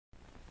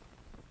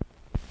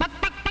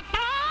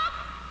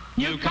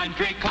New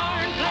country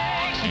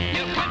cornflakes,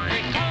 new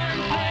country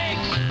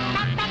cornflakes.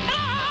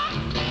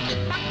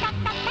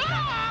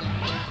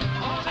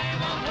 Oh, they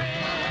won't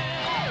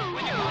win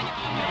when you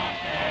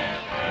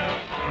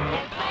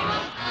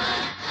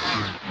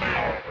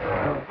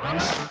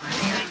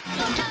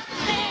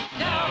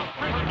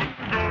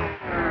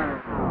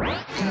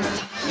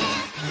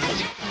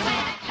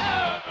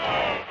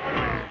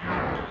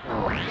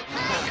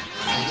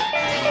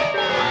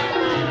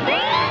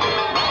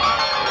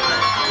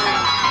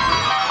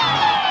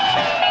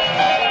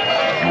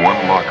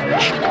unlock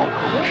this spark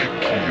with the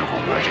key of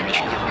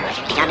imagination.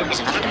 Beyond it is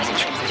another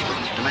dimension.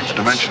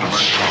 Dimension of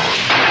sound.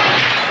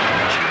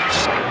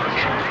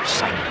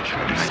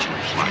 Dimension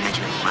of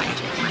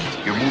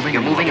light. You're moving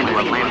into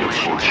a land of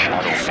both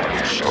shadow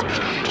and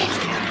substance.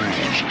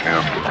 Things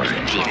and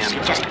light. Yes,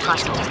 just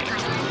possible.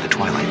 The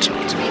Twilight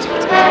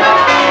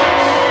Zone.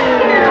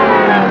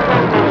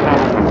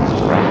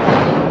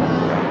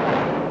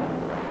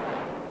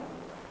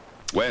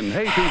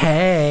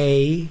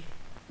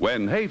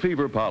 When hay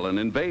fever pollen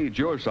invades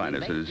your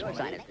sinuses,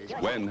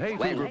 when hay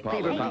fever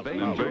pollen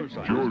invades your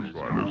sinuses,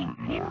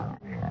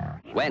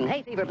 When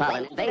hay fever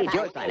pollen invades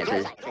your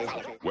sinuses.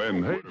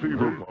 When hay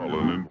fever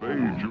pollen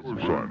invades your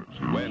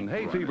sinuses. when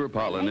hay fever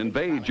pollen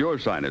invades your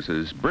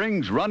sinuses,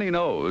 brings runny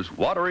nose,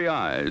 watery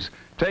eyes,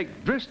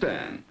 take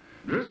Dristan.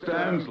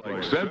 Dristan's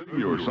like sending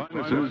your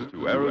sinuses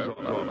to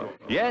Arizona.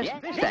 Yes,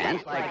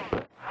 Dristan's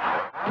like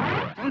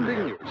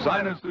sending your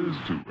sinuses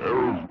to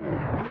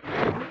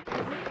Arizona.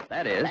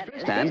 That is,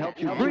 Tristan helps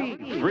you breathe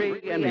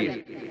free and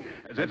easy,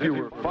 as if you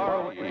were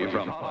far away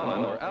from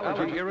pollen or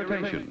allergy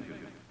irritation.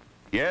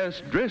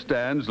 Yes,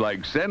 Dristan's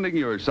like sending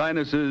your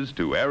sinuses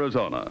to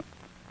Arizona.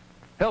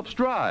 Helps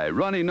dry,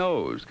 runny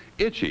nose,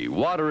 itchy,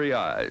 watery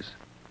eyes.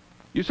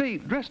 You see,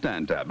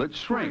 Dristan tablets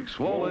shrink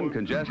swollen,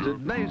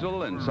 congested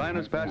nasal and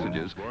sinus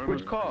passages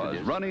which cause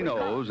runny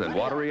nose and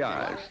watery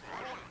eyes.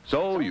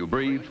 So you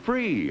breathe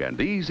free and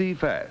easy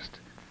fast.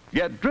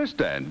 Get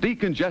Dristan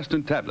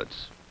decongestant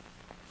tablets.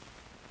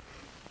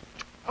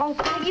 Oh,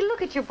 Peggy,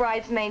 look at your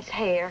bridesmaid's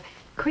hair.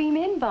 Cream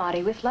in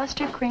body with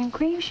Luster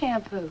Cream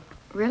shampoo.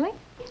 Really?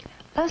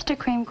 Luster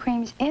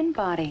Cream's in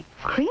body.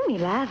 Creamy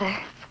lather.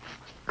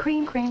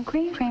 Cream.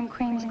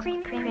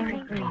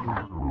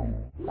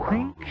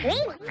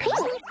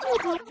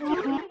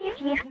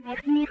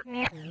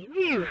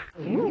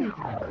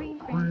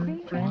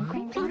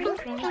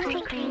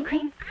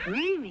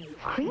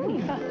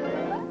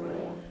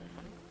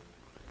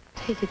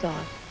 Take it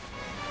off.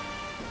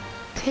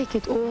 Take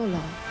it all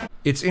off.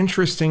 It's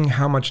interesting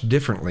how much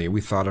differently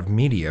we thought of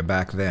media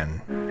back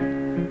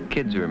then.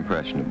 Kids are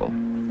impressionable.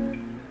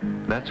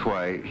 That's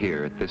why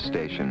here at this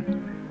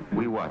station,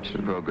 we watch the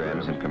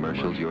programs and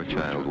commercials your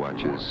child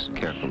watches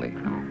carefully.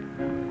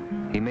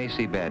 He may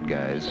see bad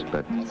guys,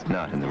 but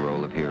not in the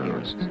role of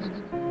heroes.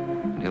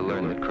 And he'll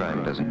learn that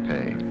crime doesn't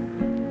pay.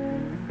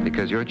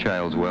 Because your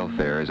child's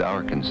welfare is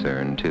our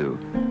concern, too.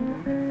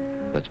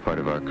 That's part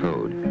of our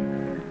code.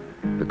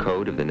 The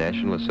code of the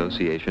National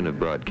Association of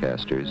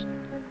Broadcasters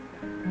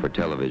for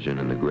television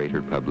in the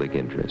greater public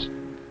interest.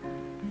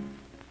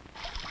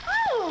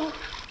 Oh!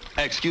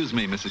 Excuse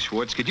me, Mrs.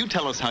 Schwartz, could you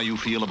tell us how you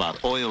feel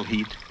about oil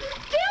heat?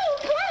 Still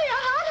plenty of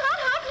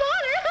hot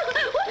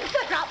water. Whoops,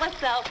 I dropped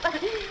myself.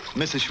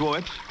 Mrs.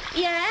 Schwartz,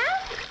 Yeah?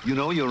 you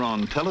know you're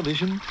on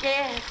television?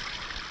 Yes,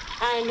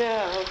 I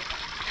know.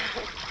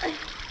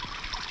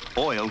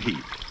 Oil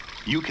heat.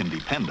 You can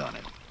depend on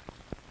it.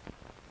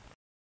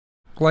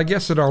 Well, I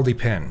guess it all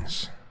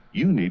depends.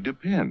 You need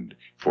Depend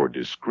for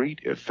discreet,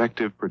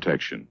 effective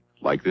protection.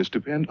 Like this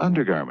Depend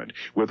undergarment.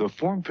 With a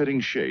form-fitting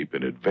shape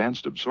and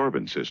advanced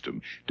absorbent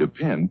system,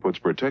 Depend puts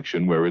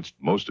protection where it's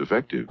most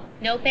effective.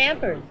 No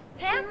Pampers.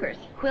 Pampers.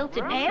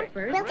 Quilted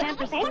Pampers.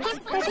 Pampers.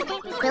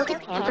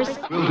 Quilted Pampers.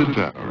 Quilted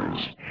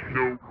Pampers.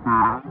 No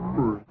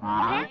Pampers.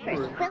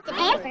 Quilted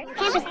Pampers.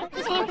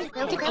 Pampers.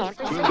 Quilted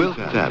Pampers.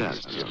 Quilted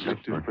Pampers.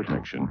 Effective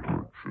protection.